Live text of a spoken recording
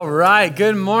All right,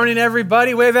 good morning,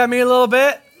 everybody. Wave at me a little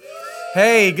bit.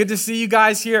 Hey, good to see you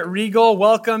guys here at Regal.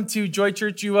 Welcome to Joy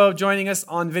Church UO joining us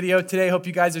on video today. Hope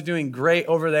you guys are doing great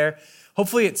over there.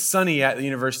 Hopefully it's sunny at the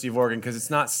University of Oregon because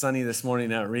it's not sunny this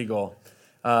morning at Regal.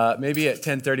 Maybe at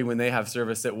 10:30 when they have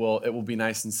service, it will be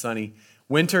nice and sunny.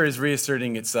 Winter is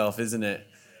reasserting itself, isn't it?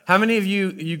 How many of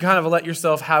you kind of let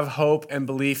yourself have hope and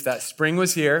belief that spring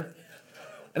was here?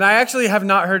 And I actually have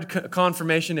not heard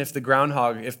confirmation if the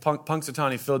groundhog, if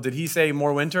Punxsutawney Phil, did he say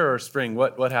more winter or spring?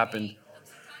 What happened?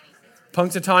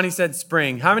 Punxsutawney said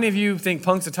spring. How many of you think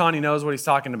Punxsutawney knows what he's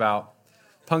talking about?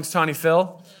 Punxsutawney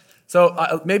Phil?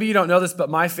 So maybe you don't know this, but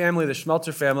my family, the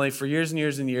Schmelzer family, for years and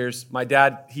years and years, my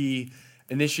dad, he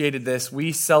initiated this.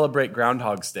 We celebrate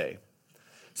Groundhog's Day.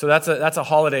 So that's a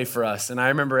holiday for us. And I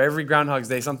remember every Groundhog's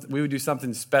Day, we would do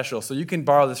something special. So you can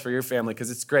borrow this for your family because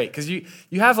it's great. Because you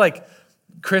have like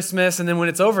Christmas, and then when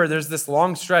it's over, there's this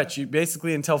long stretch. You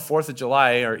basically until 4th of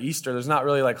July or Easter, there's not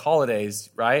really like holidays,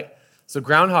 right? So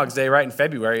Groundhog's Day right in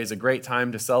February is a great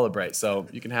time to celebrate. So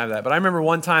you can have that. But I remember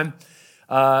one time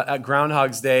at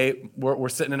Groundhog's Day, we're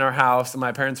sitting in our house, and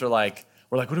my parents we're like,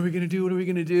 what are we going to do? What are we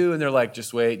going to do? And they're like,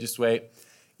 just wait.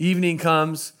 Evening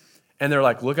comes, and they're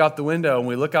like, look out the window. And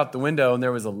we look out the window, and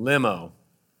there was a limo.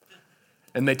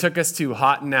 And they took us to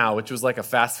Hot Now, which was like a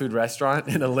fast food restaurant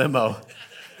in a limo.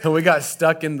 And we got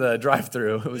stuck in the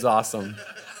drive-thru. It was awesome.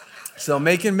 So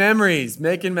making memories.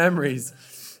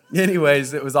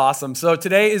 Anyways, it was awesome. So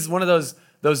today is one of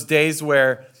those days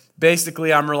where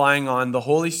basically I'm relying on the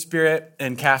Holy Spirit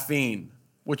and caffeine,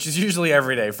 which is usually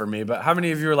every day for me. But how many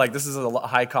of you are like, this is a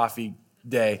high coffee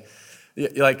day?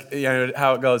 Like, you know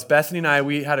how it goes. Bethany and I,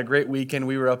 we had a great weekend.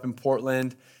 We were up in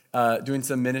Portland doing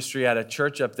some ministry at a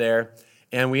church up there.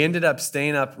 And we ended up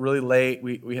staying up really late.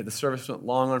 We had the service went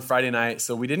long on Friday night,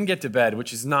 so we didn't get to bed,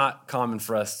 which is not common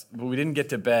for us. But we didn't get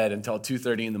to bed until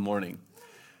 2:30 in the morning,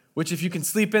 which if you can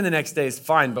sleep in the next day is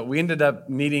fine. But we ended up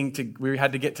we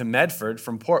had to get to Medford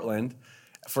from Portland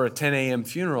for a 10 a.m.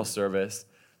 funeral service.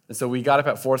 And so we got up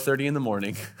at 4:30 in the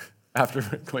morning after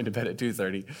going to bed at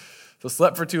 2:30. So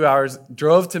slept for 2 hours,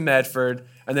 drove to Medford,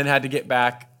 and then had to get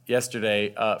back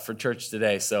yesterday for church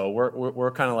today. So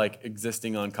we're kind of like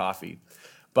existing on coffee.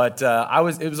 But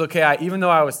it was okay. Even though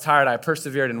I was tired, I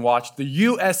persevered and watched the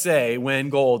USA win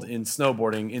gold in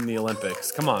snowboarding in the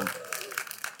Olympics. Come on.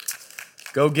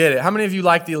 Go get it. How many of you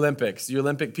like the Olympics? You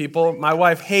Olympic people? My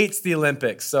wife hates the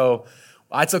Olympics, so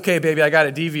it's okay, baby. I got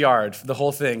it DVR'd for the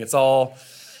whole thing. It's all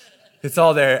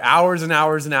there. Hours and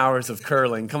hours and hours of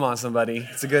curling. Come on, somebody.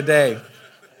 It's a good day.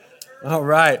 All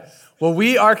right. Well,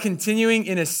 we are continuing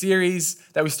in a series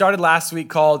that we started last week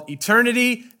called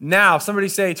Eternity Now. Somebody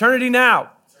say, Eternity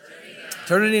Now.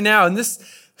 Eternity Now. And this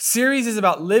series is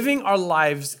about living our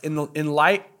lives in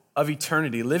light of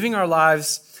eternity, living our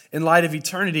lives in light of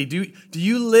eternity. Do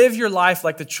you live your life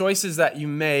like the choices that you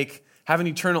make have an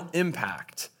eternal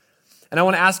impact? And I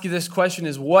want to ask you this question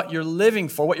is what you're living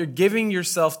for, what you're giving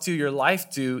yourself to, your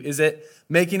life to, is it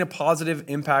making a positive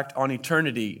impact on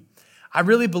eternity? I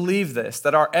really believe this,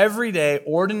 that our everyday,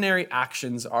 ordinary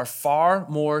actions are far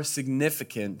more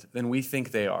significant than we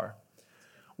think they are.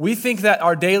 We think that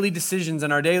our daily decisions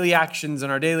and our daily actions and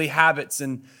our daily habits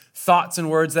and thoughts and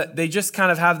words, that they just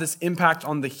kind of have this impact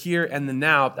on the here and the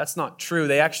now. That's not true.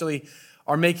 They actually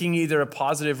are making either a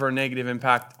positive or a negative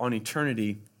impact on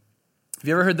eternity. Have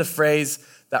you ever heard the phrase,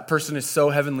 that person is so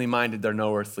heavenly minded, they're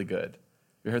no earthly good?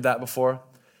 You heard that before?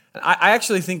 I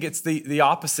actually think it's the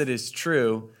opposite is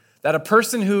true. That a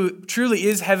person who truly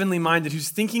is heavenly minded, who's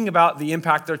thinking about the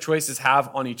impact their choices have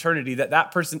on eternity,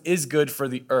 that person is good for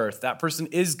the earth. That person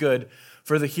is good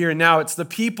for the here and now. It's the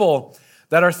people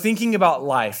that are thinking about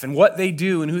life and what they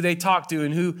do and who they talk to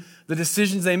and who the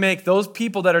decisions they make. Those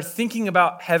people that are thinking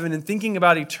about heaven and thinking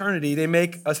about eternity, they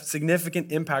make a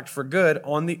significant impact for good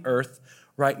on the earth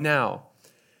right now.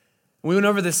 We went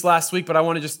over this last week, but I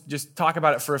want to just talk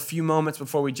about it for a few moments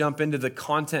before we jump into the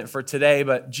content for today.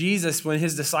 But Jesus, when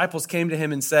his disciples came to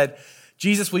him and said,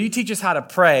 Jesus, will you teach us how to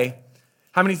pray?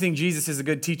 How many think Jesus is a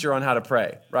good teacher on how to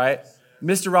pray, right?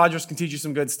 Mr. Rogers can teach you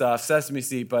some good stuff, Sesame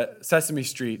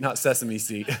Street, not Sesame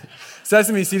Seat.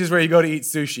 Sesame Seat is where you go to eat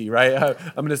sushi, right?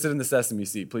 I'm going to sit in the Sesame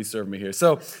Seat. Please serve me here.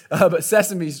 But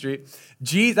Sesame Street,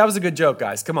 that was a good joke,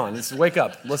 guys. Come on, let's wake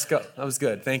up. Let's go. That was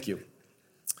good. Thank you.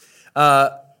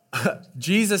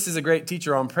 Jesus is a great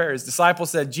teacher on prayer. His disciples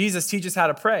said, Jesus, teach us how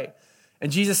to pray. And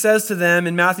Jesus says to them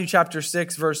in Matthew chapter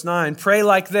 6, verse 9, pray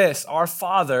like this, our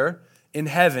Father in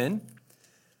heaven,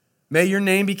 may your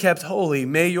name be kept holy.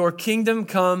 May your kingdom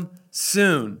come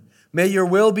soon. May your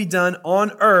will be done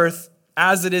on earth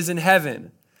as it is in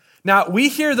heaven. Now, we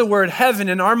hear the word heaven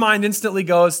and our mind instantly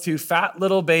goes to fat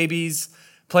little babies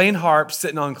playing harps,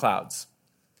 sitting on clouds,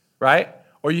 right?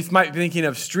 Or you might be thinking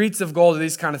of streets of gold or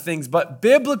these kind of things. But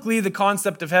biblically, the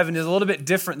concept of heaven is a little bit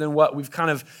different than what we've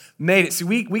kind of made it. See,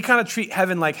 we kind of treat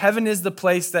heaven like heaven is the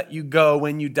place that you go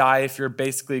when you die if you're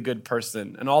basically a good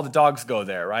person. And all the dogs go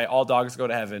there, right? All dogs go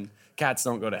to heaven. Cats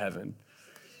don't go to heaven.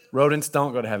 Rodents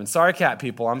don't go to heaven. Sorry, cat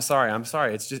people. I'm sorry.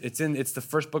 It's the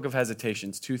first book of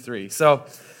Hesitations, 2:3. So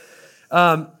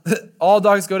all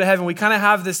dogs go to heaven. We kind of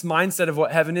have this mindset of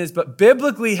what heaven is. But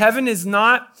biblically, heaven is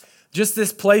not just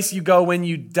this place you go when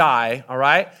you die, all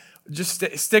right? Just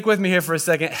stick with me here for a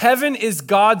second. Heaven is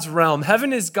God's realm.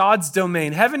 Heaven is God's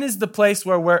domain. Heaven is the place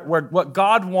where what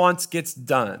God wants gets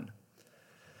done.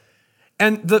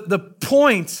 And the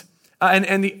point,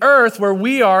 and the earth where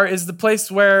we are is the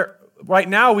place where right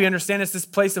now we understand it's this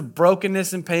place of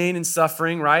brokenness and pain and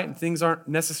suffering, right? And things aren't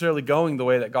necessarily going the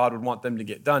way that God would want them to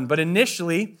get done. But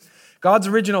initially, God's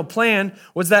original plan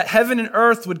was that heaven and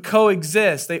earth would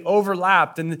coexist. They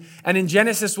overlapped. And in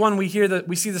Genesis 1, we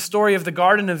see the story of the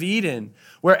Garden of Eden,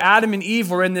 where Adam and Eve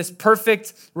were in this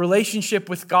perfect relationship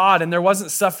with God, and there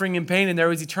wasn't suffering and pain, and there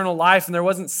was eternal life, and there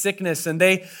wasn't sickness, and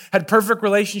they had perfect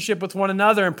relationship with one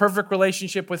another and perfect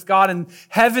relationship with God, and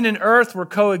heaven and earth were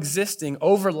coexisting,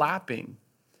 overlapping.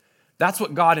 That's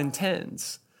what God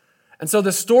intends. And so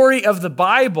the story of the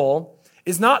Bible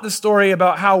is not the story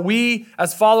about how we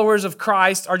as followers of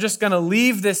Christ are just going to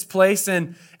leave this place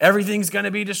and everything's going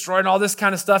to be destroyed and all this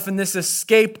kind of stuff and this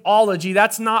escapeology.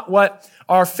 That's not what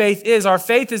our faith is. Our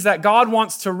faith is that God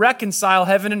wants to reconcile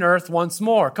heaven and earth once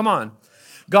more. Come on.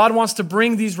 God wants to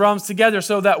bring these realms together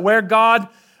so that when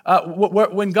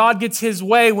God gets his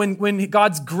way, when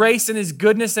God's grace and his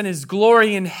goodness and his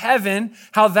glory in heaven,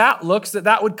 how that looks,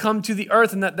 that would come to the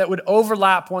earth and that would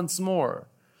overlap once more.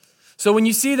 So when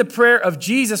you see the prayer of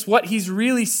Jesus, what he's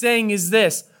really saying is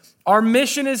this. Our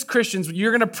mission as Christians, you're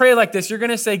going to pray like this. You're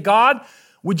going to say, God,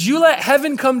 would you let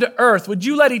heaven come to earth? Would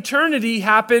you let eternity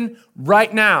happen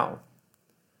right now?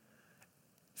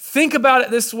 Think about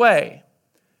it this way.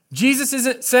 Jesus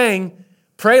isn't saying,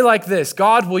 pray like this.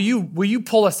 God, will you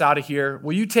pull us out of here?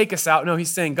 Will you take us out? No,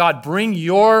 he's saying, God, bring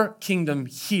your kingdom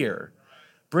here.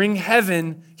 Bring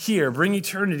heaven here. Bring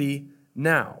eternity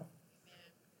now.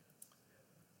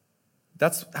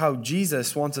 That's how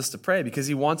Jesus wants us to pray, because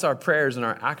he wants our prayers and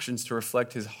our actions to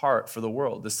reflect his heart for the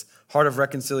world, this heart of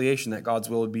reconciliation that God's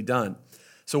will would be done.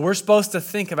 So we're supposed to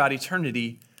think about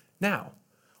eternity now.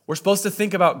 We're supposed to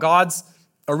think about God's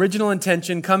original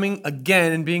intention coming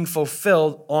again and being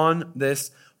fulfilled on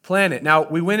this planet. Now,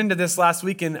 we went into this last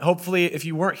week, and hopefully if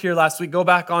you weren't here last week, go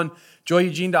back on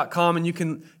joyeugene.com and you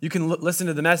can listen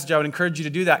to the message. I would encourage you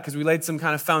to do that because we laid some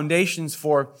kind of foundations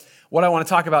for what I want to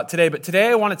talk about today. But today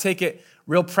I want to take it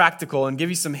real practical and give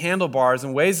you some handlebars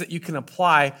and ways that you can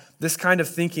apply this kind of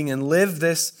thinking and live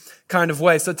this kind of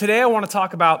way. So today I want to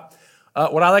talk about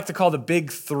what I like to call the big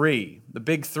three. The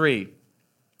big three.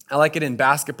 I like it in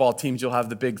basketball teams, you'll have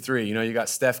the big three. You know, you got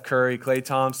Steph Curry, Klay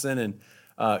Thompson,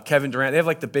 and Kevin Durant. They have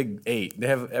like the big eight.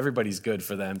 Everybody's good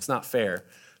for them. It's not fair.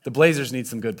 The Blazers need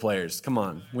some good players. Come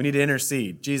on. We need to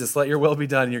intercede. Jesus, let your will be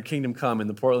done and your kingdom come in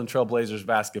the Portland Trail Blazers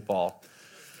basketball.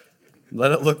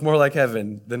 Let it look more like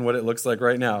heaven than what it looks like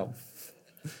right now.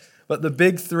 But the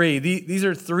big three, these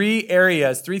are three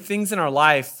areas, three things in our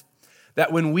life that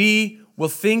when we will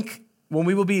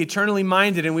be eternally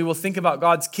minded and we will think about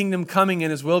God's kingdom coming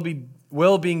and his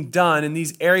will being done in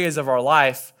these areas of our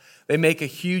life, they make a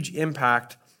huge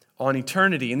impact on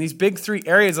eternity. And these big three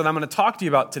areas that I'm going to talk to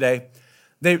you about today,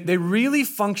 they really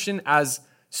function as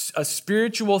a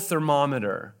spiritual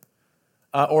thermometer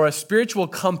or a spiritual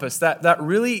compass that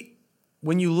really,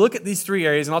 when you look at these three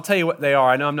areas, and I'll tell you what they are.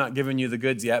 I know I'm not giving you the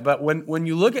goods yet, but when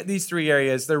you look at these three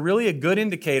areas, they're really a good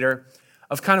indicator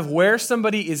of kind of where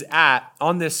somebody is at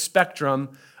on this spectrum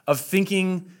of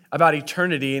thinking about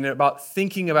eternity and about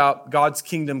thinking about God's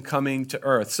kingdom coming to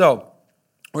earth. So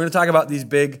we're going to talk about these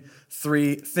big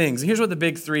three things. And here's what the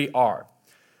big three are.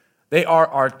 They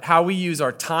are how we use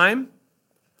our time,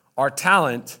 our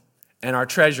talent, and our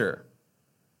treasure.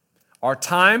 Our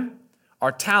time,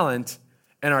 our talent,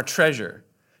 and our treasure.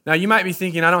 Now, you might be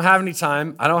thinking, I don't have any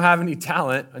time, I don't have any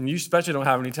talent, and you especially don't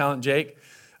have any talent, Jake,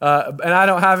 and I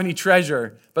don't have any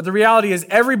treasure. But the reality is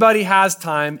everybody has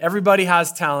time, everybody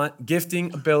has talent,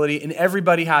 gifting, ability, and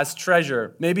everybody has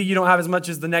treasure. Maybe you don't have as much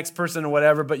as the next person or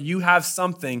whatever, but you have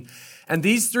something. And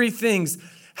these three things,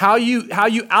 how you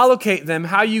allocate them,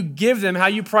 how you give them, how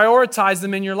you prioritize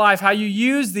them in your life, how you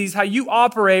use these, how you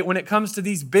operate when it comes to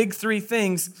these big three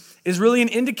things is really an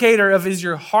indicator of, is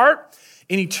your heart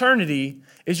in eternity?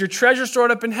 Is your treasure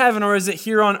stored up in heaven, or is it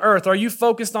here on earth? Are you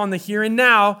focused on the here and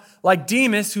now like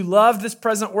Demas, who loved this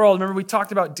present world? Remember, we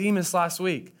talked about Demas last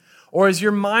week. Or is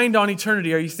your mind on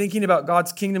eternity? Are you thinking about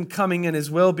God's kingdom coming and his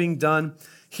will being done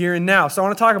here and now? So I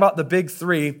want to talk about the big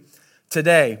three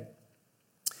today.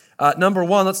 Number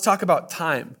one, let's talk about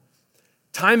time.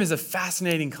 Time is a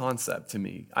fascinating concept to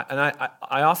me.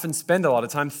 I often spend a lot of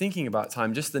time thinking about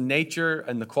time, just the nature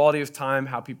and the quality of time,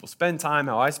 how people spend time,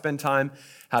 how I spend time,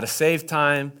 how to save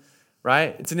time,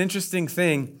 right? It's an interesting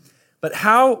thing. But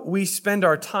how we spend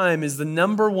our time is the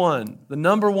number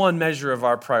one measure of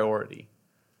our priority.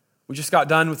 We just got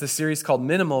done with a series called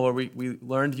Minimal, where we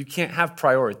learned you can't have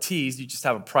priorities, you just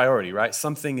have a priority, right?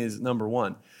 Something is number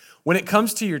one. When it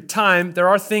comes to your time, there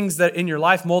are things that in your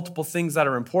life, multiple things that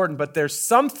are important, but there's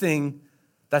something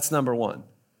that's number one.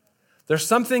 There's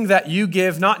something that you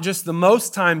give not just the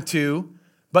most time to,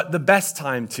 but the best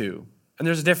time to. And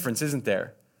there's a difference, isn't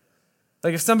there?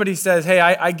 Like if somebody says, hey,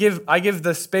 I give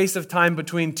the space of time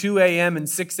between 2 a.m. and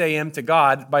 6 a.m. to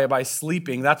God by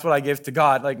sleeping, that's what I give to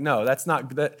God. Like, no, that's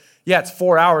not, yeah, it's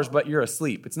 4 hours, but you're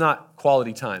asleep. It's not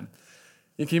quality time.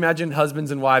 You can imagine husbands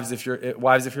and wives if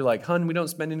you're like, hun, we don't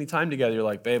spend any time together. You're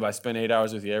like, babe, I spend 8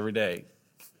 hours with you every day.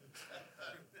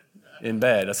 In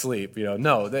bed, asleep,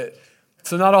 No,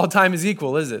 so not all time is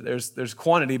equal, is it? There's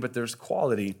quantity, but there's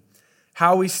quality.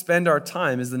 How we spend our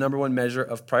time is the number one measure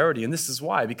of priority. And this is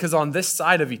why. Because on this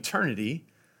side of eternity,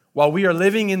 while we are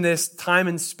living in this time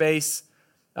and space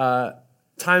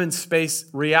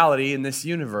reality in this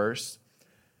universe,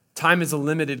 time is a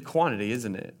limited quantity,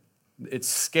 isn't it? It's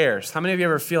scarce. How many of you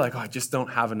ever feel like, I just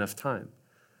don't have enough time?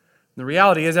 The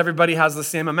reality is everybody has the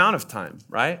same amount of time,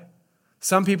 right?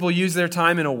 Some people use their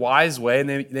time in a wise way and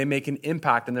they make an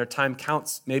impact and their time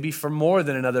counts maybe for more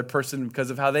than another person because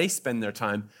of how they spend their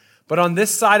time. But on this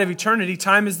side of eternity,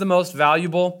 time is the most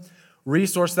valuable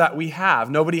resource that we have.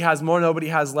 Nobody has more, nobody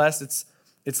has less.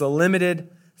 It's a limited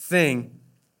thing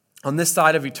on this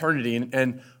side of eternity.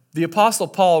 And the Apostle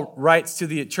Paul writes to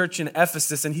the church in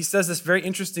Ephesus, and he says this very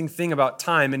interesting thing about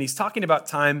time. And he's talking about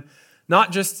time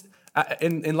not just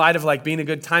in light of like being a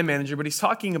good time manager, but he's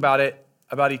talking about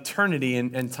eternity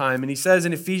and time. And he says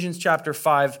in Ephesians chapter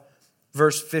 5,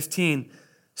 verse 15,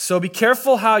 so be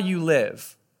careful how you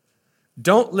live.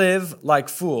 Don't live like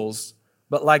fools,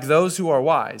 but like those who are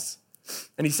wise.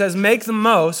 And he says, make the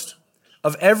most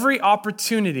of every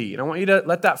opportunity. And I want you to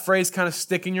let that phrase kind of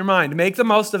stick in your mind. Make the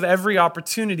most of every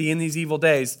opportunity in these evil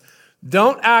days.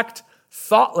 Don't act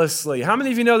thoughtlessly. How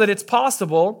many of you know that it's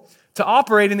possible to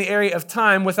operate in the area of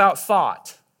time without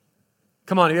thought?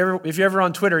 Come on, if you're ever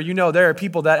on Twitter, you know there are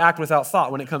people that act without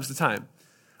thought when it comes to time.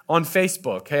 On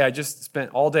Facebook, hey, I just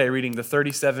spent all day reading the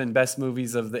 37 best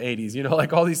movies of the 80s.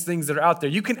 Like all these things that are out there.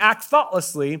 You can act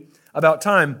thoughtlessly about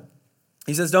time.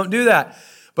 He says, don't do that.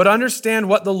 But understand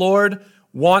what the Lord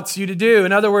wants you to do.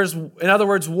 In other words,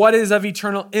 what is of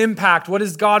eternal impact? What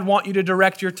does God want you to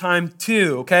direct your time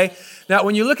to, okay? Now,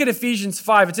 when you look at Ephesians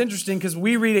 5, it's interesting because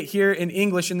we read it here in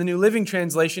English in the New Living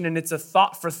Translation, and it's a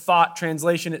thought-for-thought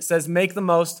translation. It says, make the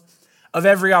most of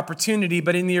every opportunity.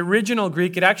 But in the original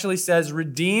Greek, it actually says,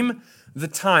 redeem the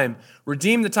time.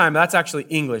 Redeem the time. That's actually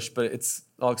English, but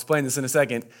I'll explain this in a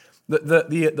second.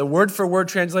 The word-for-word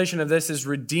translation of this is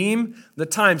redeem the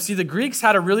time. See, the Greeks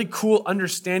had a really cool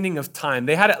understanding of time.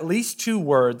 They had at least two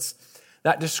words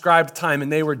that described time, and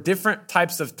they were different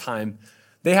types of time.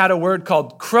 They had a word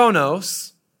called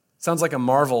chronos. Sounds like a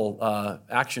Marvel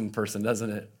action person, doesn't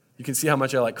it? You can see how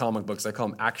much I like comic books. I call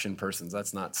them action persons.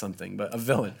 That's not something, but a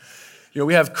villain.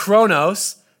 We have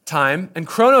chronos time, and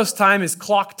chronos time is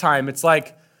clock time. It's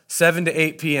like 7 to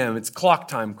 8 p.m. It's clock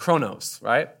time, chronos,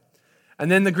 right? And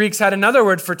then the Greeks had another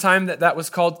word for time that was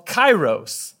called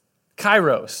kairos.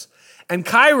 Kairos. And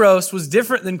kairos was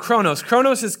different than chronos.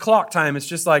 Chronos is clock time. It's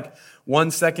just like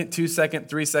 1 second, 2 second,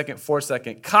 3 second, 4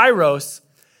 second. Kairos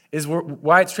is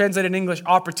why it's translated in English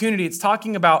opportunity. It's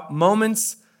talking about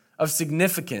moments of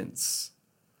significance.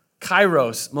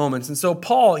 Kairos moments. And so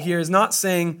Paul here is not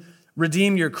saying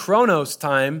redeem your chronos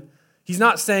time. He's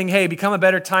not saying, hey, become a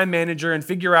better time manager and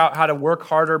figure out how to work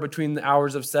harder between the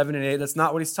hours of 7 and 8. That's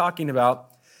not what he's talking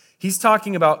about. He's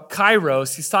talking about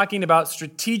kairos. He's talking about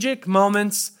strategic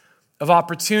moments of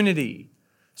opportunity.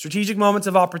 Strategic moments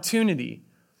of opportunity.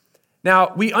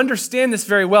 Now, we understand this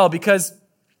very well because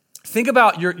think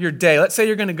about your day. Let's say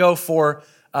you're going to go for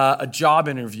a job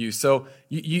interview. So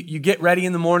you get ready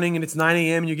in the morning and it's 9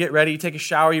 a.m. and you get ready, you take a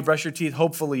shower, you brush your teeth.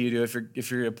 Hopefully you do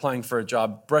if you're applying for a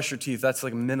job. Brush your teeth. That's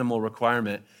like a minimal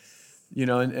requirement.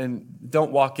 And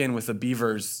don't walk in with a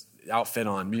Beavers outfit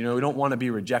on. We don't want to be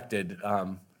rejected,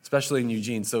 especially in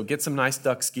Eugene. So get some nice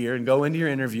duck gear and go into your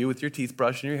interview with your teeth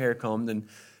brushed and your hair combed and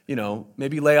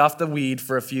maybe lay off the weed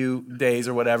for a few days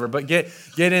or whatever. But get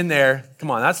in there. Come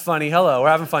on, that's funny. Hello, we're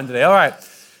having fun today. All right.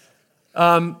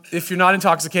 If you're not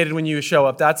intoxicated when you show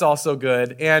up, that's also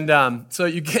good. And so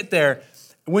you get there.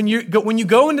 When you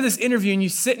go into this interview and you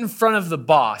sit in front of the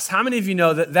boss, how many of you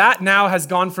know that now has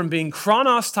gone from being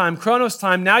chronos time,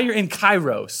 now you're in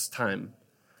kairos time?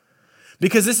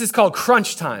 Because this is called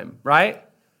crunch time, right?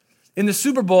 In the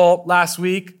Super Bowl last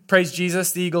week, praise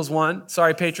Jesus, the Eagles won.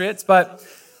 Sorry, Patriots, but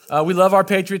we love our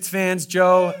Patriots fans.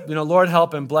 Joe, Lord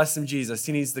help him, bless him, Jesus.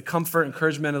 He needs the comfort,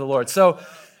 encouragement of the Lord. So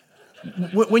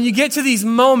when you get to these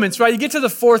moments, right, you get to the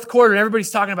fourth quarter and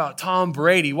everybody's talking about Tom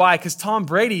Brady. Why? Because Tom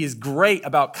Brady is great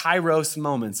about kairos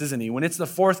moments, isn't he? When it's the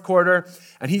fourth quarter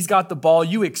and he's got the ball,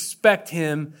 you expect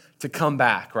him to come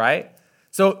back, right?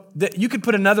 So you could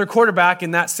put another quarterback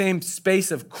in that same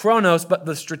space of chronos, but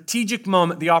the strategic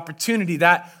moment, the opportunity,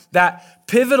 that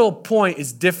pivotal point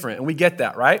is different. And we get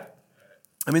that, right?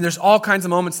 I mean, there's all kinds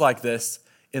of moments like this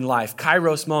in life,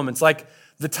 kairos moments, like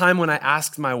the time when I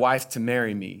asked my wife to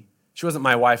marry me. She wasn't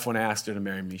my wife when I asked her to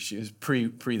marry me. She was pre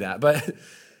that. But,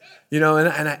 and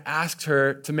I asked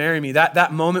her to marry me.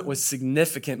 That moment was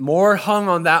significant. More hung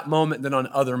on that moment than on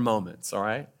other moments, all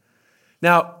right?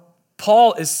 Now,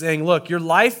 Paul is saying, look, your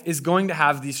life is going to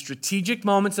have these strategic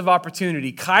moments of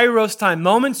opportunity, kairos time,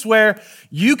 moments where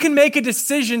you can make a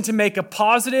decision to make a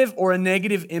positive or a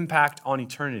negative impact on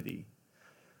eternity.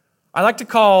 I like to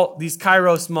call these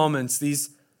kairos moments,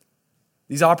 these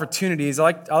opportunities,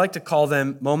 I like to call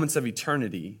them moments of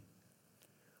eternity,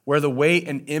 where the weight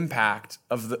and impact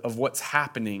of what's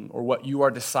happening or what you are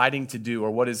deciding to do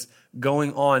or what is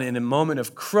going on in a moment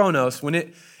of chronos, when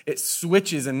it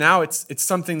switches and now it's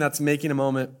something that's making a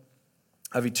moment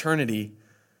of eternity,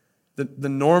 the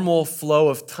normal flow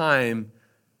of time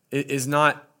is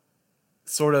not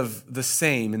sort of the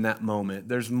same in that moment.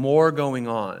 There's more going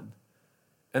on.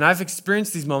 And I've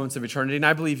experienced these moments of eternity, and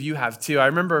I believe you have too. I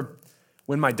remember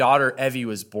when my daughter Evie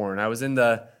was born, I was in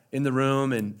the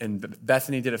room, and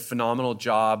Bethany did a phenomenal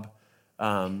job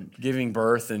giving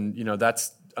birth, and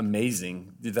that's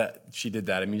amazing that she did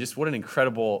that. I mean, just what an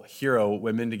incredible hero,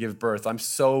 women to give birth. I'm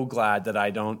so glad that I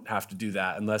don't have to do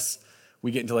that unless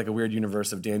we get into like a weird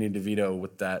universe of Danny DeVito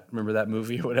with that. Remember that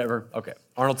movie or whatever? Okay.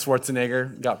 Arnold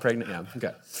Schwarzenegger got pregnant. Yeah.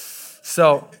 Okay.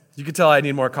 So you can tell I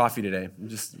need more coffee today. I'm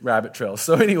just rabbit trails.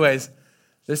 So anyways,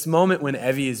 this moment when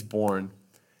Evie is born,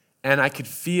 and I could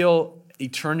feel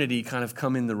eternity kind of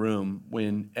come in the room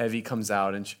when Evie comes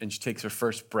out and she takes her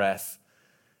first breath.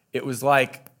 It was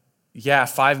like,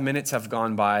 5 minutes have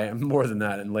gone by, more than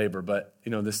that in labor, but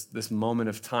this moment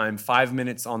of time, 5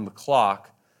 minutes on the clock,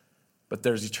 but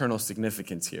there's eternal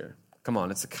significance here. Come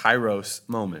on, it's a kairos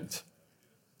moment.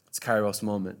 It's a kairos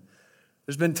moment.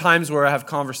 There's been times where I have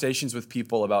conversations with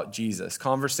people about Jesus,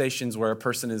 conversations where a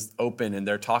person is open and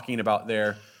they're talking about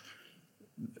they're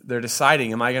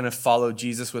deciding, am I going to follow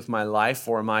Jesus with my life,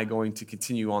 or am I going to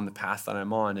continue on the path that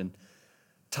I'm on? And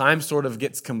time sort of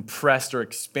gets compressed or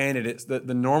expanded. It's the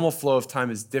normal flow of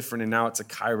time is different, and now it's a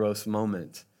kairos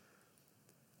moment.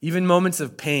 Even moments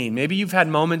of pain. Maybe you've had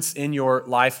moments in your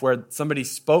life where somebody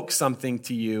spoke something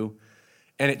to you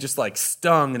and it just like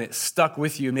stung and it stuck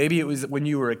with you. Maybe it was when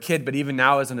you were a kid, but even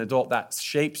now as an adult, that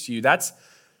shapes you. That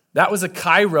was a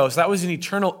kairos. That was an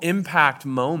eternal impact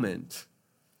moment.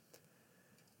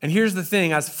 And here's the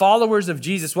thing. As followers of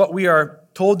Jesus, what we are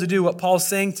told to do, what Paul's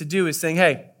saying to do is saying,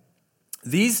 hey,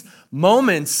 these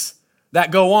moments that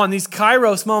go on, these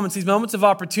kairos moments, these moments of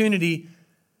opportunity,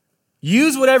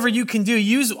 use whatever you can do.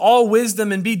 Use all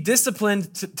wisdom and be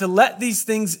disciplined to let these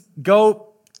things go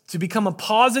to become a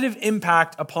positive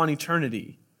impact upon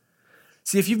eternity.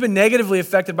 See, if you've been negatively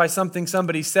affected by something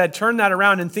somebody said, turn that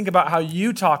around and think about how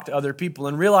you talk to other people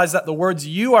and realize that the words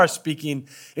you are speaking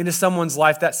into someone's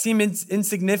life that seem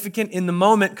insignificant in the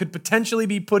moment could potentially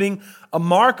be putting a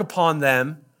mark upon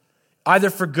them, either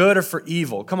for good or for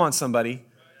evil. Come on, somebody.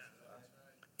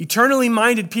 Eternally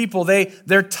minded people,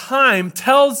 their time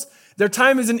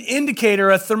is an indicator,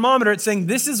 a thermometer. It's saying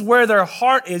this is where their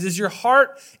heart is. Is your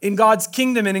heart in God's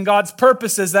kingdom and in God's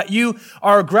purposes, that you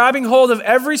are grabbing hold of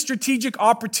every strategic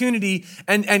opportunity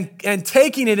and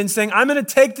taking it and saying, I'm going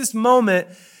to take this moment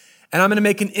and I'm going to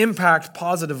make an impact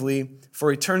positively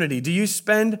for eternity. Do you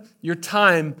spend your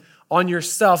time on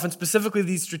yourself, and specifically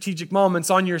these strategic moments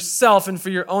on yourself and for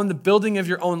the building of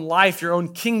your own life, your own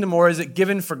kingdom, or is it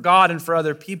given for God and for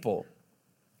other people?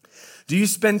 Do you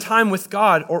spend time with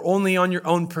God or only on your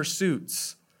own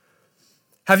pursuits?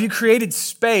 Have you created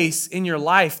space in your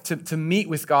life to meet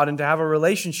with God and to have a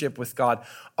relationship with God?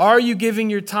 Are you giving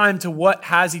your time to what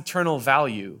has eternal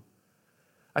value?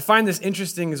 I find this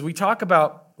interesting as we talk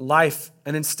about life,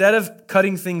 and instead of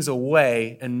cutting things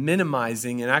away and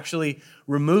minimizing and actually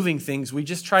removing things, we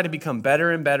just try to become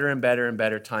better and better and better and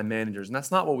better time managers. And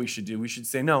that's not what we should do. We should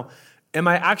say, no, Am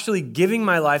I actually giving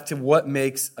my life to what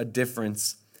makes a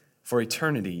difference for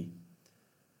eternity?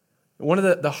 One of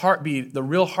the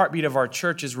real heartbeat of our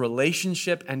church is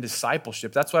relationship and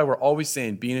discipleship. That's why we're always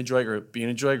saying, be in a joy group, be in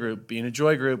a joy group, be in a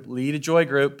joy group, lead a joy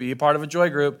group, be a part of a joy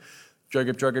group, joy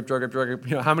group, joy group, joy group, joy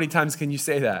group. How many times can you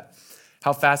say that?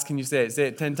 How fast can you say it? Say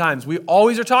it 10 times. We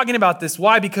always are talking about this.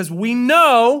 Why? Because we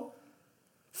know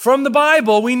from the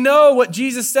Bible, we know what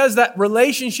Jesus says, that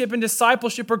relationship and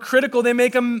discipleship are critical. They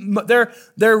make them,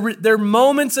 they're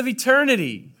moments of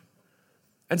eternity.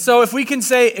 And so if we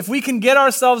can get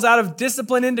ourselves out of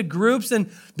discipline into groups and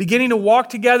beginning to walk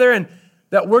together, and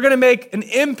that we're going to make an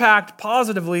impact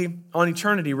positively on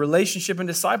eternity, relationship and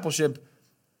discipleship,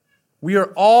 we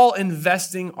are all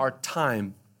investing our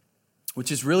time,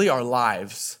 which is really our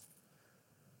lives,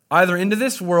 either into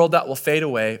this world that will fade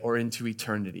away or into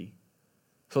eternity.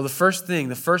 So the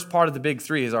first part of the big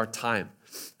three is our time.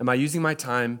 Am I using my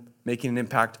time making an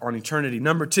impact on eternity?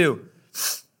 Number 2,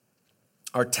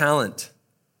 our talent.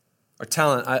 Our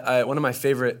talent. One of my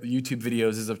favorite YouTube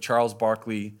videos is of Charles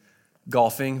Barkley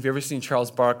golfing. Have you ever seen Charles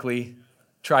Barkley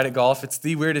try to golf? It's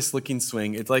the weirdest looking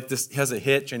swing. It's like this, he has a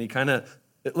hitch and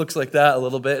it looks like that a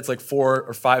little bit. It's like 4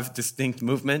 or 5 distinct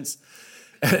movements.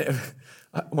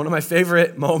 One of my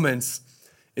favorite moments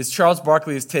is Charles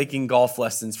Barkley is taking golf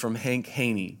lessons from Hank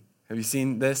Haney. Have you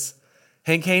seen this?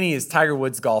 Hank Haney is Tiger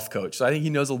Woods' golf coach, so I think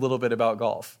he knows a little bit about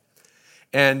golf.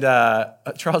 And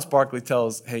Charles Barkley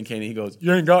tells Hank Haney, he goes,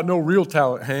 "You ain't got no real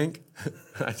talent, Hank."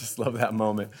 I just love that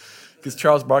moment because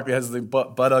Charles Barkley has the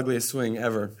butt ugliest swing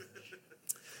ever.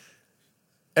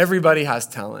 Everybody has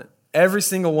talent. Every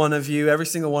single one of you, every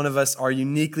single one of us are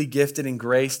uniquely gifted and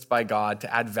graced by God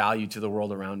to add value to the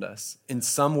world around us. In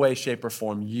some way, shape, or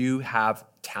form, you have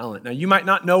talent. Now, you might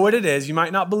not know what it is. You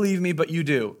might not believe me, but you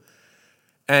do.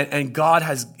 And God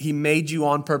He made you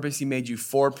on purpose. He made you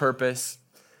for purpose.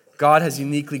 God has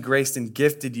uniquely graced and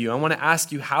gifted you. I want to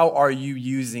ask you, how are you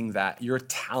using that? Your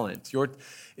talent,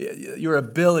 your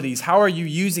abilities, how are you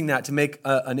using that to make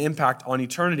an impact on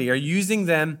eternity? Are you using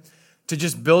them to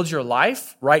just build your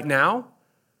life right now?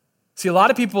 See, a lot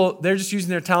of people, they're just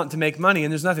using their talent to make money,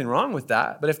 and there's nothing wrong with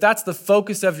that. But if that's the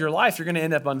focus of your life, you're going to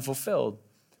end up unfulfilled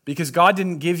because God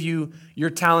didn't give you your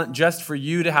talent just for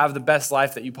you to have the best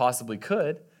life that you possibly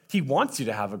could. He wants you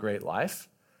to have a great life.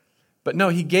 But no,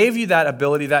 He gave you that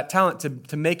ability, that talent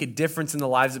to make a difference in the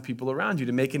lives of people around you,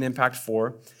 to make an impact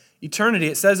for eternity.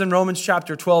 It says in Romans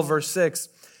chapter 12, verse 6,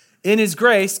 in His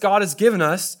grace, God has given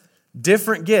us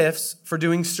different gifts for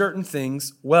doing certain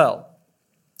things well.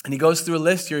 And he goes through a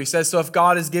list here. He says, so if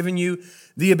God has given you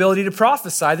the ability to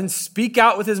prophesy, then speak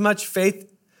out with as much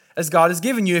faith as God has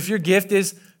given you. If your gift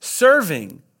is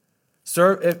serving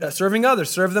others,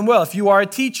 serve them well. If you are a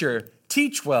teacher,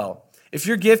 teach well. If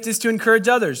your gift is to encourage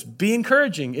others, be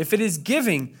encouraging. If it is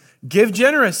giving, give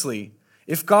generously.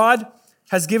 If God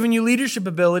has given you leadership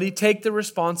ability, take the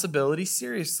responsibility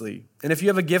seriously. And if you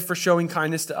have a gift for showing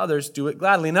kindness to others, do it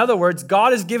gladly. In other words,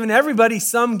 God has given everybody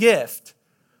some gift,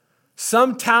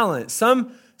 some talent,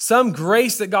 some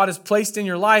grace that God has placed in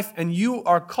your life, and you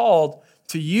are called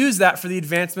to use that for the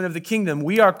advancement of the kingdom.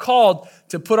 We are called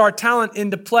to put our talent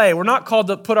into play. We're not called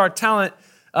to put our talent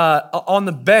on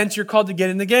the bench. You're called to get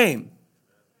in the game.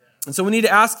 And so we need to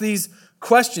ask these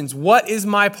questions. What is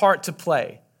my part to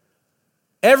play?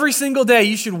 Every single day,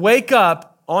 you should wake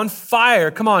up on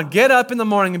fire. Come on, get up in the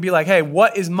morning and be like, hey,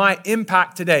 what is my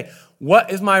impact today?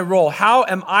 What is my role? How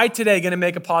am I today going to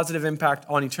make a positive impact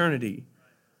on eternity?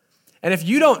 And if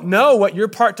you don't know what your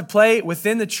part to play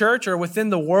within the church or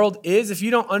within the world is, if you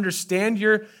don't understand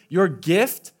your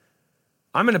gift,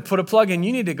 I'm going to put a plug in.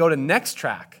 You need to go to Next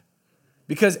Track.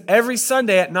 Because every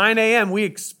Sunday at 9 a.m., we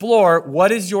explore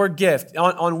what is your gift.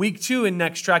 On week 2 in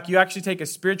Next Track, you actually take a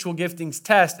spiritual giftings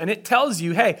test, and it tells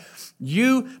you, hey,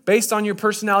 you, based on your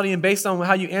personality and based on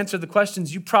how you answer the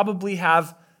questions, you probably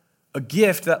have a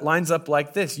gift that lines up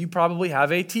like this. You probably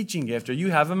have a teaching gift, or you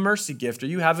have a mercy gift, or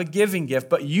you have a giving gift,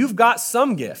 but you've got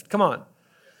some gift. Come on.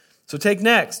 So take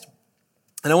next.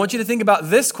 And I want you to think about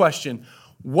this question.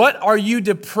 What are you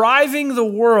depriving the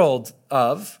world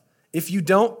of if you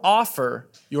don't offer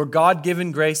your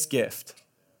God-given grace gift?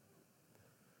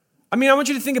 I mean, I want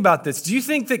you to think about this. Do you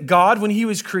think that God, when He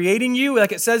was creating you,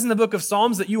 like it says in the book of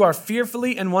Psalms, that you are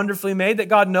fearfully and wonderfully made, that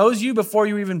God knows you before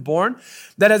you were even born,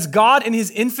 that as God in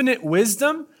His infinite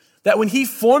wisdom, that when He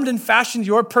formed and fashioned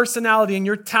your personality and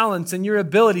your talents and your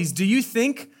abilities, do you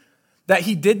think that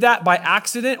He did that by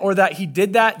accident or that He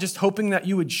did that just hoping that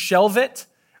you would shelve it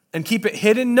and keep it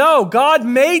hidden? No, God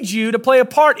made you to play a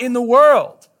part in the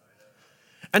world.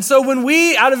 And so when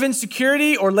we, out of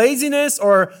insecurity or laziness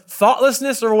or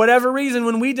thoughtlessness or whatever reason,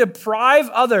 when we deprive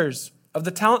others of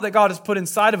the talent that God has put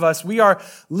inside of us, we are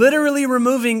literally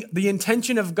removing the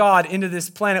intention of God into this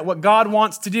planet, what God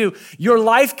wants to do. Your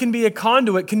life can be a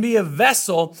conduit, can be a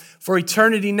vessel for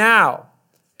eternity now.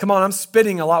 Come on, I'm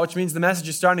spitting a lot, which means the message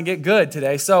is starting to get good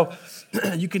today. So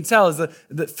you can tell as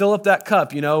fill up that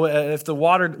cup, if the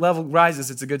water level rises,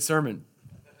 it's a good sermon.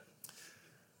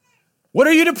 What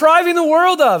are you depriving the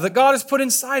world of that God has put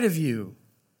inside of you?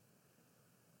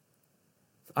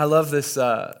 I love this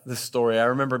story. I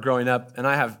remember growing up, and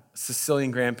I have Sicilian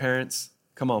grandparents.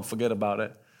 Come on, forget about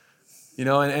it.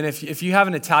 And if you have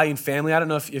an Italian family, I don't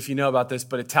know if you know about this,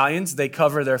 but Italians, they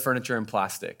cover their furniture in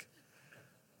plastic.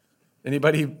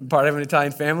 Anybody part of an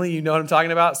Italian family? You know what I'm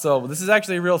talking about? So this is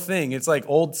actually a real thing. It's like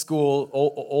old school,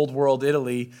 old world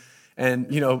Italy. And,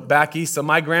 back east. So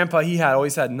my grandpa, he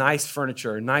always had nice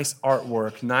furniture, nice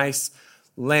artwork, nice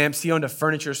lamps. He owned a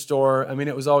furniture store. I mean,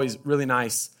 it was always really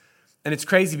nice. And it's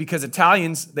crazy because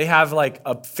Italians, they have like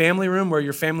a family room where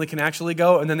your family can actually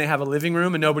go. And then they have a living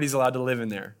room and nobody's allowed to live in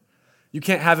there. You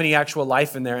can't have any actual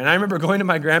life in there. And I remember going to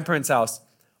my grandparents' house.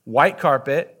 White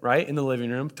carpet, right, in the living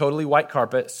room, totally white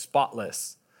carpet,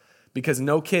 spotless, because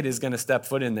no kid is going to step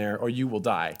foot in there or you will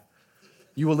die.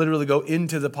 You will literally go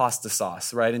into the pasta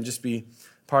sauce, right, and just be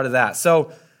part of that.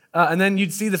 So, and then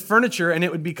you'd see the furniture and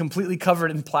it would be completely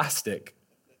covered in plastic,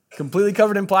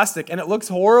 and it looks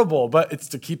horrible, but it's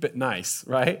to keep it nice,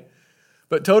 right?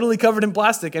 But totally covered in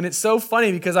plastic. And it's so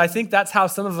funny because I think that's how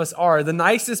some of us are. The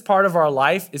nicest part of our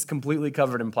life is completely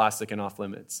covered in plastic and off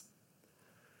limits.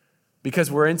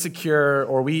 Because we're insecure,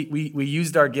 or we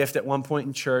used our gift at one point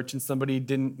in church and somebody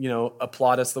didn't,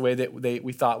 applaud us the way that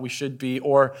we thought we should be,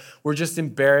 or we're just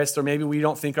embarrassed, or maybe we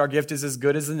don't think our gift is as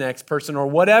good as the next person, or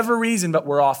whatever reason, but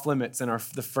we're off limits and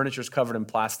the furniture's covered in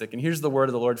plastic. And here's the word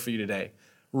of the Lord for you today.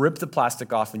 Rip the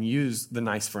plastic off and use the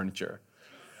nice furniture.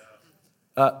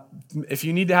 If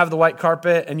you need to have the white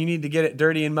carpet and you need to get it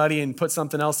dirty and muddy and put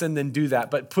something else in, then do that.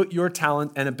 But put your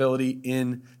talent and ability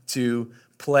into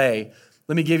play.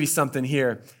 Let me give you something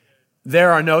here.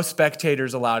 There are no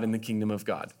spectators allowed in the kingdom of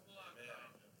God.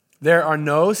 There are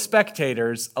no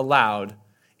spectators allowed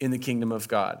in the kingdom of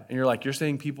God. And you're like, you're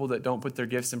saying people that don't put their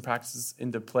gifts and practices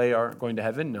into play are going to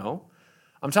heaven? No.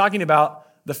 I'm talking about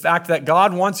the fact that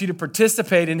God wants you to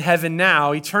participate in heaven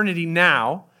now, eternity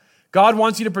now. God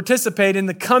wants you to participate in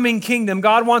the coming kingdom.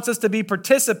 God wants us to be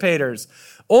participators.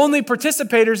 Only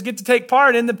participators get to take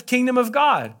part in the kingdom of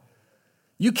God.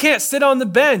 You can't sit on the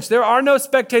bench. There are no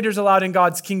spectators allowed in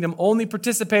God's kingdom, only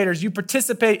participators. You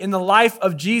participate in the life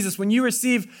of Jesus. When you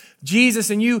receive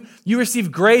Jesus and you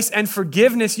receive grace and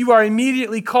forgiveness, you are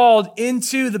immediately called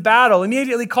into the battle,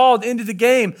 immediately called into the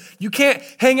game. You can't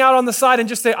hang out on the side and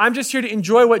just say, I'm just here to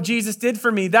enjoy what Jesus did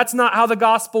for me. That's not how the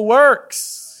gospel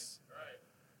works.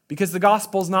 Because the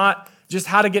gospel is not just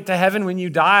how to get to heaven when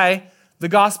you die. The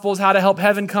gospel is how to help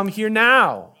heaven come here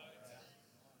now.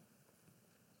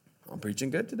 I'm preaching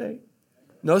good today.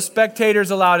 No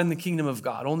spectators allowed in the kingdom of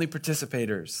God, only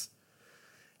participators.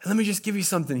 And let me just give you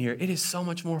something here. It is so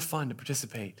much more fun to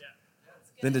participate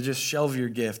than to just shelve your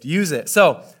gift. Use it.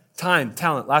 So, time,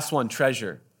 talent, last one,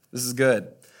 treasure. This is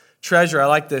good. Treasure, I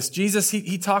like this. Jesus,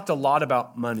 he talked a lot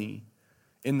about money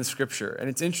in the scripture. And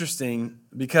it's interesting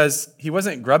because he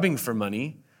wasn't grubbing for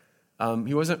money.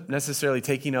 He wasn't necessarily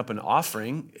taking up an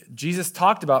offering. Jesus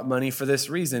talked about money for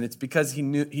this reason. It's because he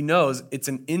knows it's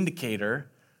an indicator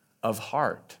of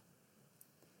heart.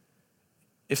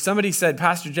 If somebody said,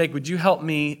 Pastor Jake, would you help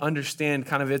me understand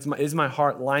kind of is my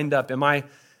heart lined up? Am I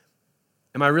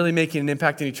really making an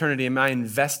impact in eternity? Am I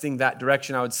investing that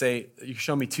direction? I would say, you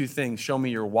show me two things. Show me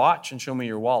your watch and show me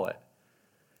your wallet.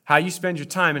 How you spend your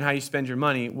time and how you spend your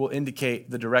money will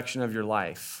indicate the direction of your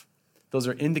life. Those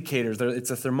are indicators.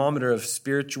 It's a thermometer of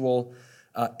spiritual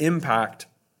impact.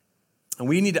 And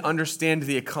we need to understand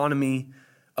the economy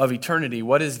of eternity.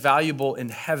 What is valuable in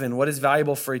heaven? What is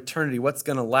valuable for eternity? What's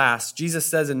going to last? Jesus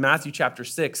says in Matthew chapter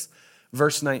 6,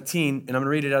 verse 19, and I'm going to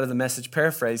read it out of the Message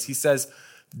paraphrase. He says,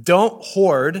 don't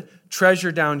hoard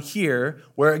treasure down here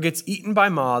where it gets eaten by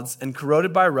moths and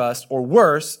corroded by rust, or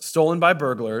worse, stolen by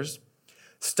burglars.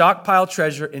 Stockpile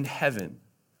treasure in heaven,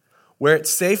 where it's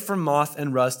safe from moth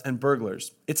and rust and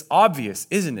burglars. It's obvious,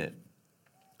 isn't it?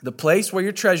 The place where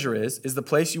your treasure is the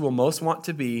place you will most want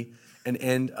to be and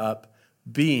end up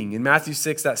being. In Matthew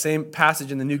 6, that same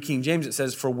passage in the New King James, it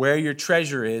says, for where your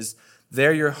treasure is,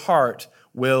 there your heart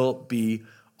will be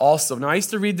also. Now, I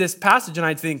used to read this passage and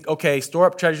I'd think, okay, store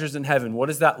up treasures in heaven. What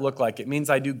does that look like? It means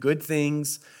I do good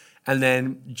things and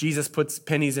then Jesus puts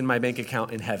pennies in my bank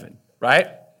account in heaven, right?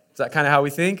 Is that kind of how we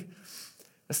think?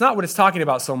 That's not what it's talking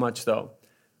about so much, though.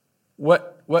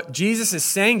 What Jesus is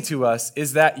saying to us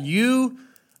is that you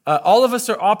All of us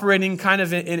are operating kind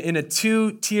of in a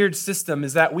two-tiered system,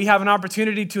 is that we have an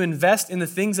opportunity to invest in the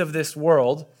things of this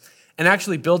world and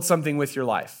actually build something with your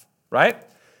life, right?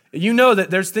 You know that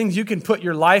there's things you can put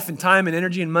your life and time and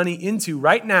energy and money into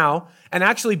right now and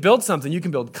actually build something. You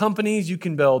can build companies, you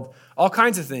can build all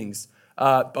kinds of things,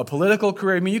 a political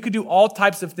career. I mean, you could do all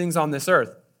types of things on this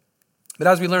earth. But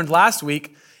as we learned last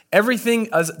week, everything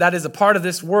that is a part of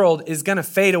this world is going to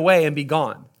fade away and be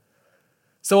gone.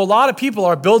 So a lot of people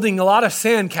are building a lot of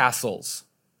sandcastles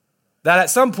that at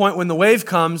some point when the wave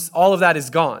comes, all of that is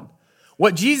gone.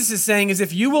 What Jesus is saying is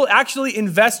if you will actually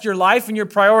invest your life and your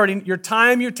priority, your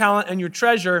time, your talent, and your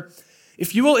treasure,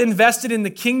 if you will invest it in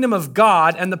the kingdom of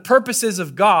God and the purposes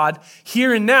of God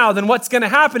here and now, then what's going to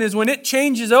happen is when it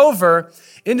changes over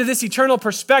into this eternal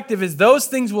perspective is those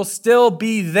things will still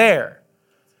be there.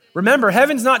 Remember,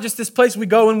 heaven's not just this place we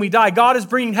go when we die. God is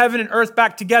bringing heaven and earth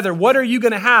back together. What are you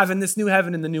going to have in this new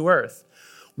heaven and the new earth?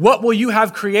 What will you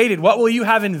have created? What will you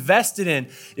have invested in?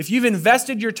 If you've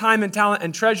invested your time and talent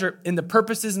and treasure in the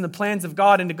purposes and the plans of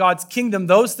God into God's kingdom,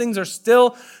 those things are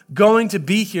still going to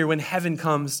be here when heaven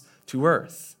comes to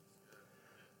earth.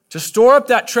 To store up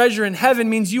that treasure in heaven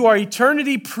means you are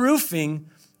eternity proofing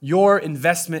your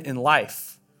investment in life.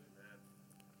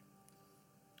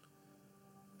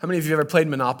 How many of you have ever played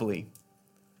Monopoly?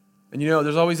 And you know,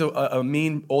 there's always a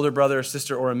mean older brother or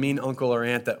sister or a mean uncle or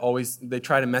aunt that they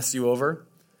try to mess you over.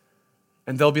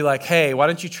 And they'll be like, hey, why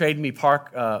don't you trade me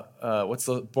what's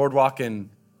the Boardwalk and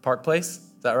Park Place?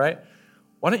 Is that right?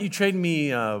 Why don't you trade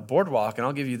me Boardwalk and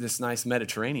I'll give you this nice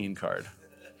Mediterranean card?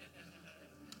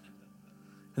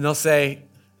 And they'll say,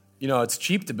 you know, it's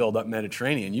cheap to build up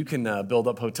Mediterranean. You can build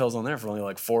up hotels on there for only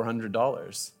like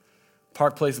 $400.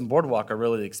 Park Place and Boardwalk are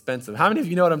really expensive. How many of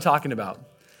you know what I'm talking about?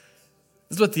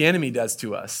 This is what the enemy does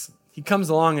to us. He comes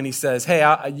along and he says, hey,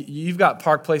 you've got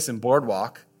Park Place and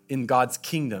Boardwalk in God's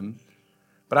kingdom,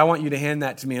 but I want you to hand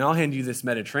that to me and I'll hand you this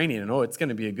Mediterranean. And it's going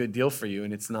to be a good deal for you,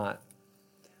 and it's not.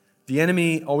 The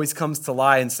enemy always comes to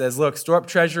lie and says, look, store up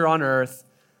treasure on earth,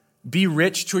 be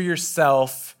rich to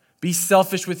yourself, be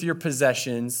selfish with your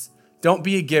possessions, don't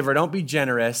be a giver, don't be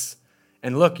generous,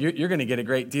 and look, you're going to get a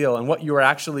great deal. And what you are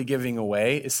actually giving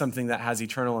away is something that has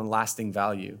eternal and lasting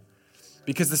value.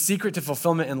 Because the secret to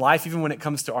fulfillment in life, even when it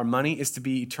comes to our money, is to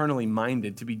be eternally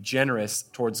minded, to be generous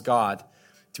towards God,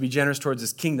 to be generous towards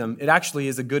his kingdom. It actually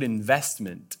is a good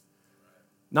investment.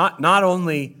 Not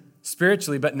only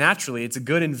spiritually, but naturally. It's a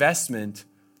good investment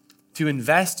to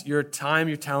invest your time,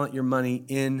 your talent, your money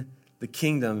in the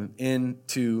kingdom,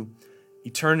 into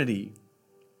eternity.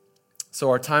 So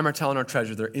our time, our talent, our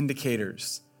treasure, they're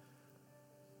indicators,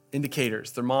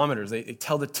 thermometers. They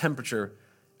tell the temperature.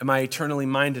 Am I eternally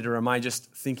minded, or am I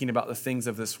just thinking about the things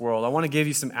of this world? I want to give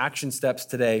you some action steps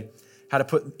today, how to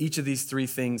put each of these three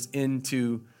things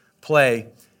into play.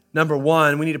 Number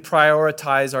one, we need to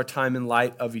prioritize our time in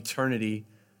light of eternity.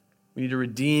 We need to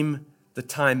redeem the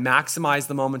time, maximize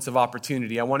the moments of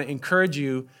opportunity. I want to encourage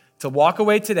you to walk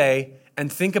away today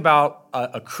and think about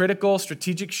a critical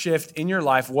strategic shift in your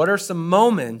life. What are some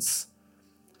moments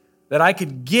that I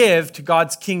could give to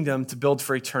God's kingdom to build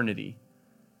for eternity?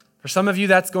 For some of you,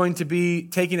 that's going to be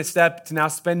taking a step to now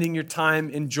spending your time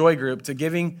in Joy Group,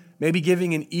 to maybe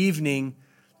giving an evening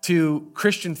to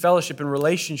Christian fellowship and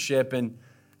relationship, and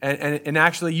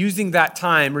actually using that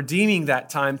time, redeeming that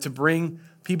time to bring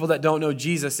people that don't know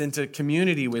Jesus into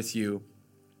community with you.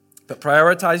 But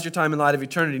prioritize your time in light of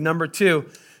eternity. Number two,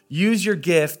 use your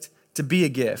gift to be a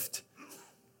gift.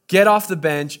 Get off the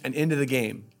bench and into the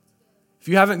game. If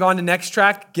you haven't gone to Next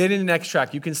Track, get into Next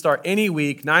Track. You can start any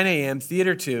week, 9 a.m.,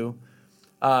 Theater 2.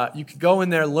 You can go in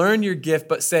there, learn your gift,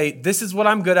 but say, this is what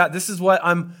I'm good at. This is what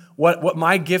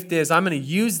my gift is. I'm going to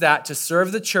use that to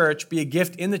serve the church, be a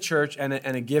gift in the church and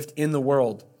a gift in the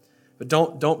world. But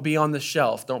don't be on the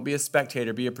shelf. Don't be a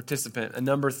spectator. Be a participant. And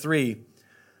number three,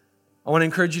 I want to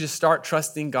encourage you to start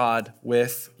trusting God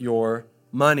with your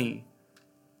money.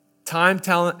 Time,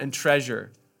 talent, and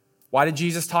treasure. Why did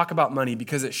Jesus talk about money?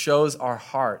 Because it shows our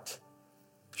heart.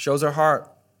 Shows our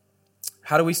heart.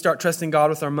 How do we start trusting God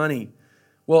with our money?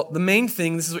 Well, the main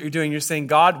thing, this is what you're doing. You're saying,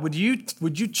 God, would you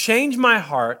change my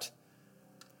heart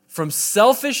from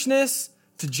selfishness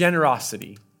to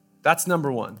generosity? That's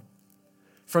number one.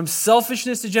 From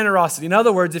selfishness to generosity. In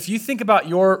other words, if you think about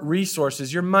your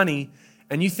resources, your money,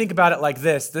 and you think about it like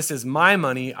this is my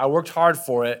money. I worked hard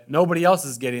for it. Nobody else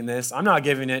is getting this. I'm not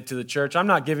giving it to the church. I'm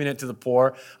not giving it to the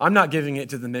poor. I'm not giving it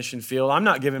to the mission field. I'm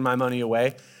not giving my money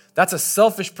away. That's a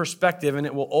selfish perspective, and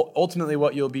it will ultimately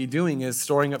what you'll be doing is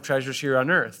storing up treasures here on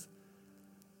earth.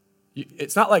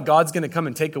 It's not like God's going to come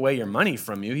and take away your money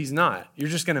from you. He's not. You're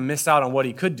just going to miss out on what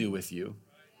he could do with you.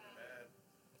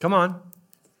 Come on.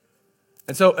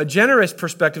 And so a generous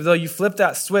perspective, though, you flip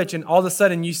that switch and all of a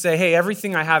sudden you say, hey,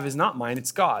 everything I have is not mine,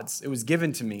 it's God's. It was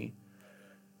given to me.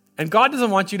 And God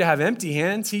doesn't want you to have empty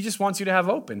hands. He just wants you to have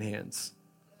open hands.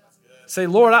 Say,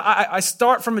 Lord, I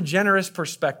start from a generous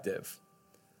perspective.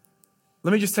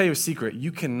 Let me just tell you a secret.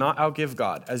 You cannot outgive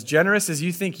God. As generous as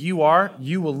you think you are,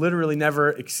 you will literally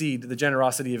never exceed the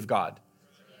generosity of God.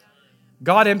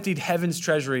 God emptied heaven's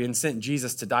treasury and sent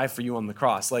Jesus to die for you on the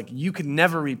cross. Like, you could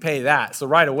never repay that. So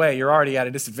right away, you're already at a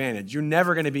disadvantage. You're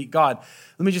never going to beat God.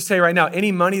 Let me just tell you right now,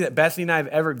 any money that Bethany and I have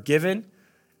ever given,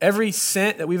 every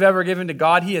cent that we've ever given to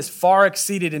God, he has far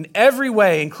exceeded in every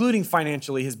way, including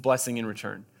financially, his blessing in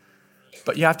return.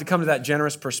 But you have to come to that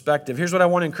generous perspective. Here's what I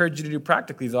want to encourage you to do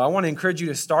practically, though. I want to encourage you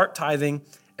to start tithing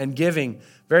and giving.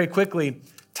 Very quickly,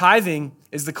 tithing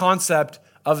is the concept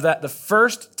of that the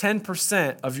first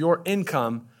 10% of your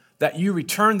income, that you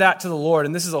return that to the Lord.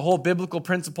 And this is a whole biblical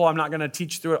principle. I'm not going to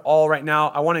teach through it all right now.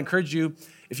 I want to encourage you,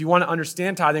 if you want to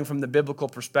understand tithing from the biblical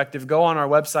perspective, go on our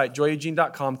website,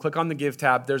 joyeugene.com, click on the Give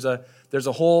tab. There's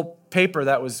a whole paper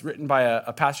that was written by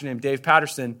a pastor named Dave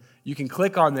Patterson. You can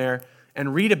click on there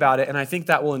and read about it, and I think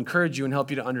that will encourage you and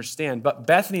help you to understand. But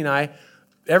Bethany and I,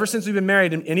 ever since we've been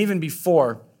married, and even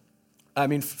before, I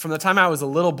mean, from the time I was a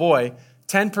little boy,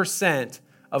 10%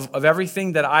 of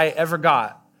everything that I ever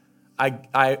got,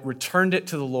 I returned it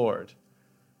to the Lord.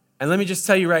 And let me just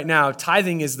tell you right now,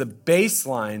 tithing is the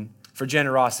baseline for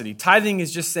generosity. Tithing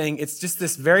is just saying, it's just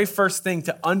this very first thing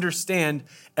to understand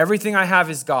everything I have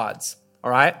is God's,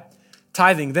 all right?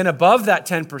 Tithing. Then above that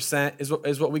 10%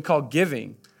 is what we call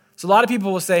giving. So a lot of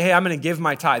people will say, hey, I'm going to give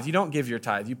my tithe. You don't give your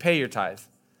tithe. You pay your tithe.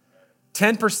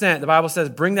 10%, the Bible says,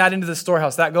 bring that into the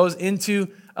storehouse. That goes into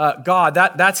God.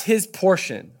 That's his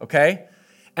portion, okay?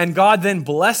 And God then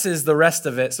blesses the rest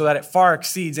of it so that it far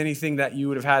exceeds anything that you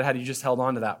would have had you just held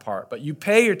on to that part. But you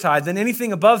pay your tithe. Then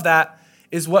anything above that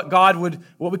is what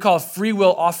we call a free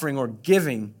will offering or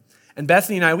giving. And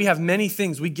Bethany and I, we have many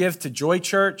things. We give to Joy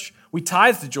Church. We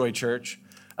tithe to Joy Church.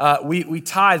 We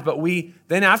tithe, but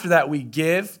then after that, we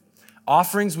give.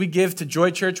 Offerings we give to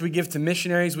Joy Church, we give to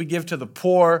missionaries, we give to the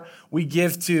poor, we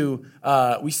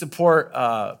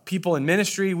support people in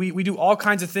ministry. We do all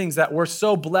kinds of things that we're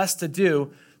so blessed to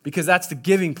do because that's the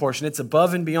giving portion. It's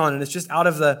above and beyond, and it's just out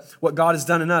of what God has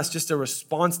done in us, just a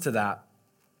response to that.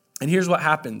 And here's what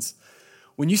happens.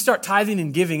 When you start tithing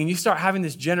and giving and you start having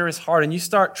this generous heart and you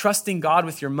start trusting God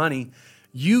with your money,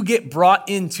 you get brought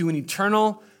into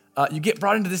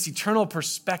this eternal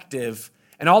perspective.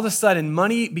 And all of a sudden,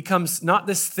 money becomes not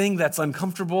this thing that's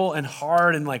uncomfortable and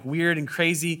hard and like weird and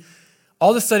crazy.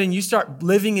 All of a sudden, you start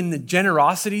living in the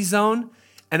generosity zone.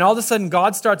 And all of a sudden,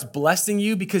 God starts blessing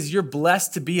you because you're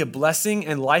blessed to be a blessing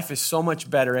and life is so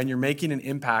much better and you're making an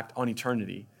impact on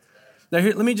eternity. Now,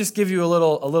 here, let me just give you a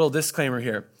little disclaimer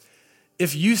here.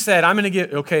 If you said, I'm going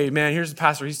to okay, man, here's the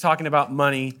pastor. He's talking about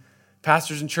money.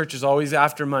 Pastors and churches always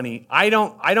after money.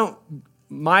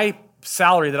 My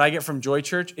salary that I get from Joy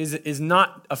Church is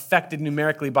not affected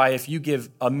numerically by if you give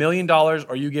 $1 million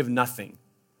or you give nothing.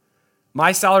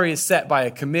 My salary is set by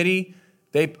a committee.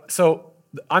 So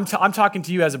I'm talking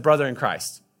to you as a brother in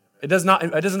Christ. It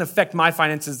doesn't affect my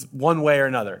finances one way or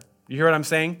another. You hear what I'm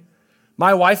saying?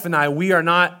 My wife and I, we are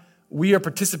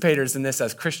participators in this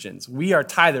as Christians. We are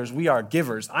tithers. We are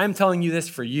givers. I'm telling you this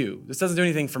for you. This doesn't do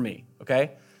anything for me,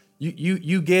 okay?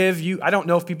 You give. I don't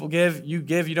know if people give. You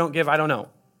give, you don't give. I don't know.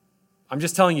 I'm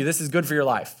just telling you, this is good for your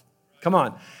life. Come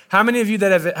on. How many of you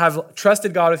that have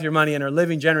trusted God with your money and are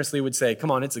living generously would say, come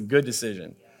on, it's a good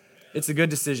decision. It's a good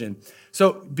decision.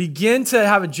 So begin to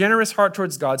have a generous heart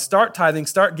towards God. Start tithing,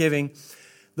 start giving.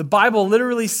 The Bible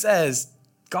literally says,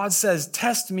 God says,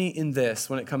 test me in this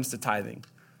when it comes to tithing.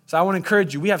 So I want to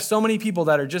encourage you. We have so many people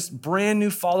that are just brand new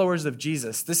followers of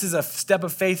Jesus. This is a step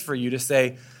of faith for you to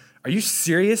say, are you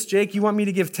serious, Jake? You want me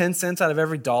to give 10 cents out of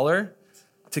every dollar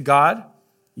to God?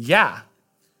 Yeah,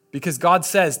 because God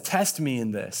says, test me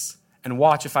in this and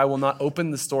watch if I will not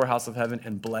open the storehouse of heaven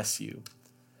and bless you.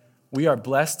 We are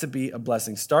blessed to be a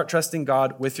blessing. Start trusting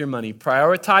God with your money.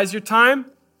 Prioritize your time,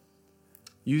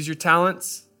 use your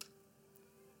talents,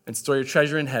 and store your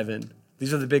treasure in heaven.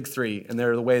 These are the big three, and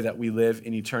they're the way that we live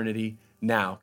in eternity now.